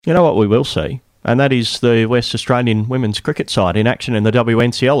You know what we will see? And that is the West Australian women's cricket side in action in the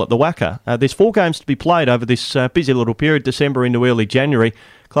WNCL at the WACA. There's 4 games to be played over this busy little period, December into early January.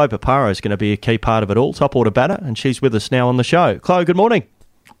 Chloe Piparo is going to be a key part of it all, top order batter, and she's with us now on the show. Chloe, good morning.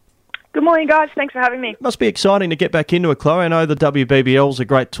 Good morning, guys. Thanks for having me. Must be exciting to get back into it, Chloe. I know the WBBL is a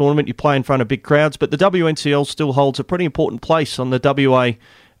great tournament. You play in front of big crowds, but the WNCL still holds a pretty important place on the WA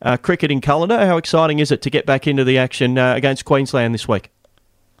cricketing calendar. How exciting is it to get back into the action against Queensland this week?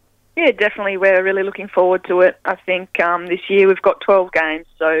 Yeah, definitely. We're really looking forward to it. I think this year we've got 12 games,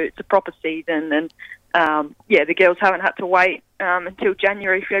 so it's a proper season. And, the girls haven't had to wait until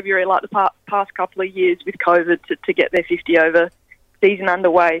January, February, like the past couple of years with COVID to get their 50-over season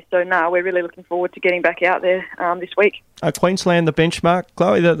underway. So, we're really looking forward to getting back out there this week. Queensland, the benchmark,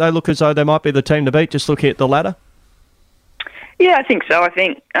 Chloe, they look as though they might be the team to beat, just looking at the ladder? Yeah, I think so. I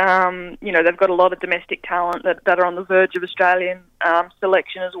think, they've got a lot of domestic talent that are on the verge of Australian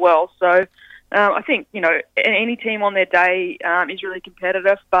selection as well. So I think, any team on their day is really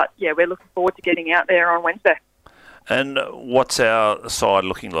competitive. But, yeah, we're looking forward to getting out there on Wednesday. And what's our side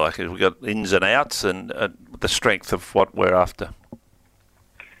looking like? Have we got ins and outs and the strength of what we're after?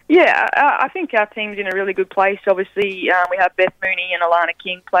 Yeah, I think our team's in a really good place. Obviously, we have Beth Mooney and Alana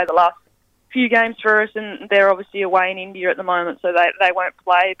King play the last few games for us, and they're obviously away in India at the moment, so they won't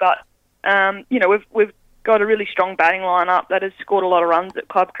play. But we've got a really strong batting lineup that has scored a lot of runs at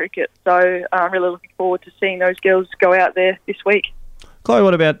club cricket. So I'm really looking forward to seeing those girls go out there this week. Chloe,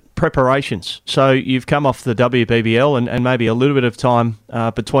 what about preparations? So you've come off the WBBL and maybe a little bit of time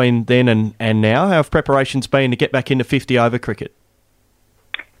between then and now. How have preparations been to get back into 50-over cricket?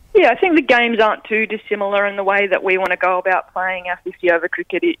 Yeah, I think the games aren't too dissimilar in the way that we want to go about playing our 50-over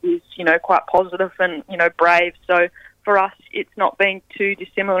cricket. It is, quite positive and, brave. So for us, it's not been too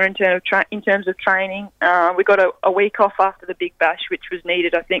dissimilar in terms of training. We got a week off after the Big Bash, which was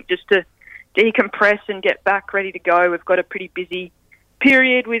needed, I think, just to decompress and get back ready to go. We've got a pretty busy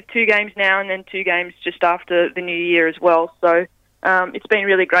period with 2 games now and then 2 games just after the new year as well. So it's been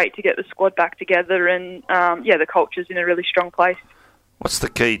really great to get the squad back together and, the culture's in a really strong place. What's the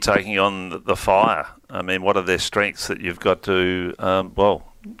key taking on the Fire? I mean, what are their strengths that you've got to,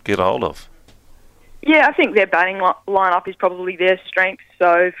 get a hold of? Yeah, I think their batting lineup is probably their strength.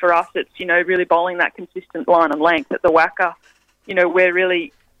 So for us, it's, really bowling that consistent line and length at the WACA. We're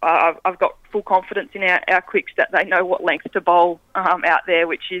really, I've got full confidence in our quicks that they know what length to bowl out there,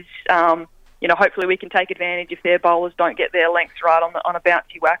 which is, hopefully we can take advantage if their bowlers don't get their lengths right on a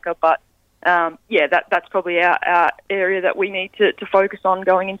bouncy WACA. But that's probably our area that we need to focus on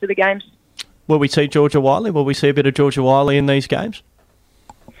going into the games. Will we see Georgia Wiley? Will we see a bit of Georgia Wiley in these games?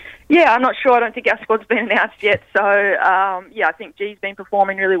 Yeah, I'm not sure. I don't think our squad's been announced yet. So, I think G's been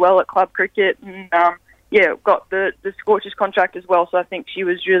performing really well at club cricket and, got the Scorchers contract as well. So I think she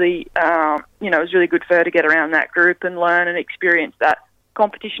was really, it was really good for her to get around that group and learn and experience that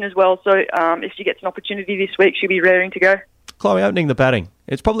competition as well. So if she gets an opportunity this week, she'll be raring to go. Chloe, opening the batting.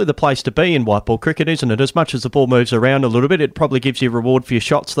 It's probably the place to be in white ball cricket, isn't it? As much as the ball moves around a little bit, it probably gives you a reward for your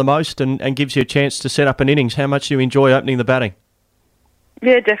shots the most and gives you a chance to set up an innings. How much do you enjoy opening the batting?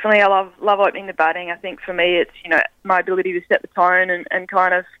 Yeah, definitely. I love opening the batting. I think for me it's, my ability to set the tone and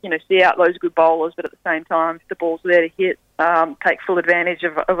kind of, see out those good bowlers, but at the same time, if the ball's there to hit, take full advantage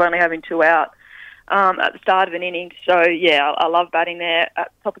of only having 2 out at the start of an innings. So, yeah, I love batting there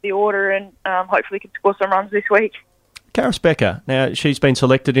at the top of the order and hopefully can score some runs this week. Karis Becker, now she's been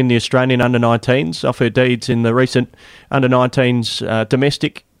selected in the Australian under-19s off her deeds in the recent under-19s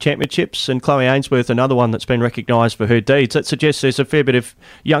domestic championships, and Chloe Ainsworth, another one that's been recognised for her deeds. That suggests there's a fair bit of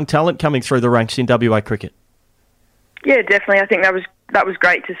young talent coming through the ranks in WA cricket. Yeah, definitely. I think that was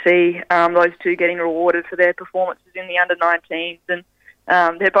great to see those 2 getting rewarded for their performances in the under-19s,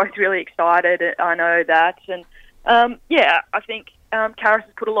 and they're both really excited. I know that, and I think Karis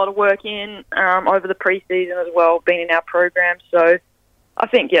has put a lot of work in over the pre-season as well, being in our program. So I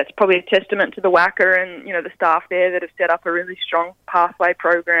think, it's probably a testament to the WACA and, the staff there that have set up a really strong pathway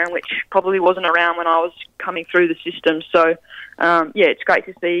program, which probably wasn't around when I was coming through the system. So, it's great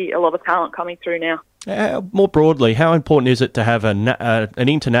to see a lot of talent coming through now. More broadly, how important is it to have an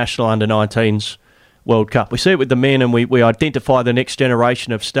international under-19s World Cup? We see it with the men and we identify the next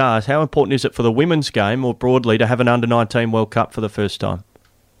generation of stars. How important is it for the women's game more broadly to have an under-19 World Cup for the first time?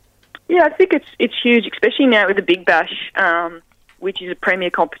 Yeah, I think it's huge, especially now with the Big Bash, which is a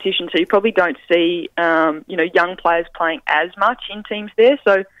premier competition. So you probably don't see, young players playing as much in teams there.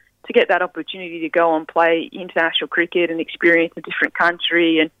 So to get that opportunity to go and play international cricket and experience a different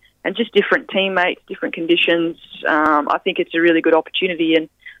country and just different teammates, different conditions, I think it's a really good opportunity. And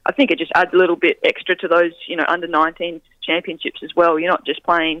I think it just adds a little bit extra to those, under-19s championships as well. You're not just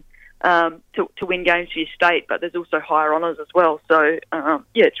playing to win games for your state, but there's also higher honours as well. So,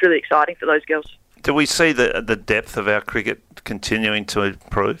 it's really exciting for those girls. Do we see the depth of our cricket continuing to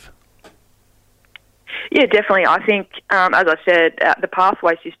improve? Yeah, definitely. I think, as I said, the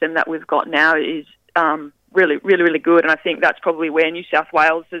pathway system that we've got now is really, really, really good. And I think that's probably where New South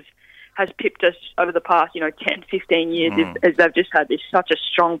Wales has pipped us over the past, 10, 15 years, as they've just had such a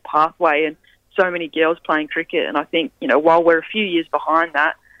strong pathway and so many girls playing cricket. And I think, while we're a few years behind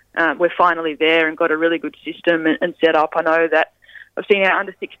that, we're finally there and got a really good system and set up. I know that I've seen our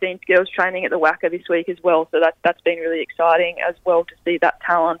under-16 girls training at the WACA this week as well, so that's been really exciting as well to see that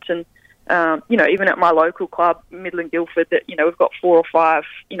talent. And, even at my local club, Midland Guildford, that, we've got 4 or 5,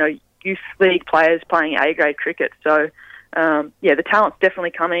 youth league players playing A-grade cricket. So, the talent's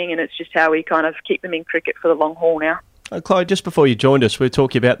definitely coming, and it's just how we kind of keep them in cricket for the long haul now. Chloe, just before you joined us, we were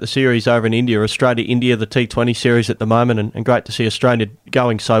talking about the series over in India, Australia-India, the T20 series at the moment, and great to see Australia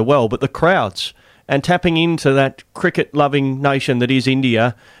going so well. But the crowds and tapping into that cricket-loving nation that is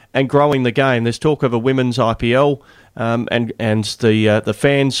India and growing the game. There's talk of a women's IPL and the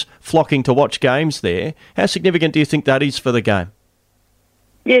fans flocking to watch games there. How significant do you think that is for the game?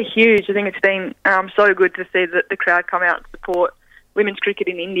 Yeah, huge. I think it's been so good to see the crowd come out and support women's cricket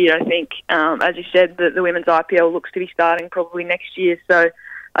in India. I think, as you said, the women's IPL looks to be starting probably next year. So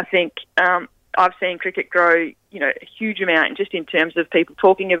I think I've seen cricket grow, a huge amount just in terms of people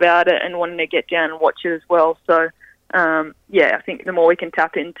talking about it and wanting to get down and watch it as well. So, I think the more we can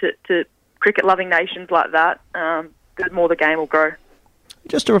tap into cricket-loving nations like that, the more the game will grow.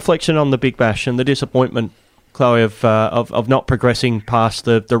 Just a reflection on the Big Bash and the disappointment, Chloe, of not progressing past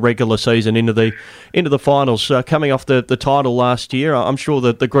the regular season into the finals. Coming off the title last year, I'm sure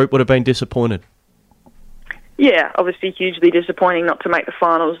that the group would have been disappointed. Yeah, obviously hugely disappointing not to make the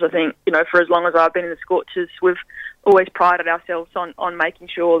finals. I think, for as long as I've been in the Scorchers, we've always prided ourselves on making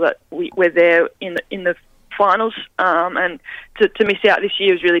sure that we're there in the finals. And to miss out this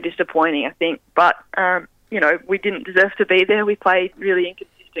year was really disappointing, I think. But, we didn't deserve to be there. We played really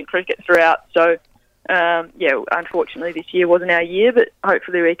inconsistent cricket throughout. So, unfortunately this year wasn't our year, but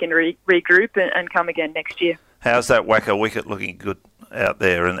hopefully we can regroup and come again next year. How's that WACA wicket looking good out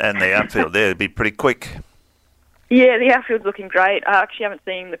there and the outfield there? It'd be pretty quick. Yeah, the outfield's looking great. I actually haven't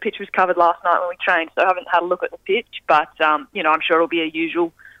seen, the pitch was covered last night when we trained, so I haven't had a look at the pitch, but, I'm sure it'll be a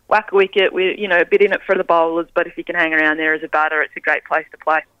usual WACA wicket. We're, a bit in it for the bowlers, but if you can hang around there as a batter, it's a great place to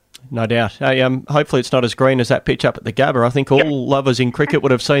play. No doubt. Hey, hopefully it's not as green as that pitch up at the Gabba. I think all lovers in cricket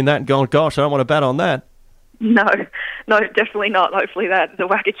would have seen that and gone, gosh, I don't want to bat on that. No, definitely not. Hopefully the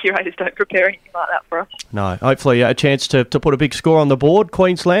WACA curators don't prepare anything like that for us. No, hopefully a chance to put a big score on the board.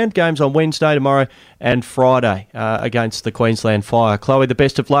 Queensland, games on Wednesday, tomorrow and Friday against the Queensland Fire. Chloe, the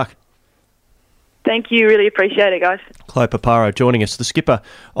best of luck. Thank you. Really appreciate it, guys. Chloe Piparo joining us, the skipper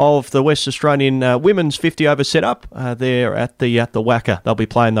of the West Australian women's 50-over setup there at the WACA. They'll be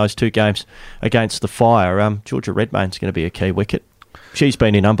playing those 2 games against the Fire. Georgia Redmayne's going to be a key wicket. She's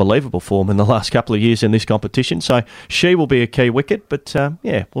been in unbelievable form in the last couple of years in this competition, so she will be a key wicket. But,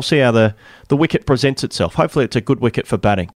 we'll see how the wicket presents itself. Hopefully it's a good wicket for batting.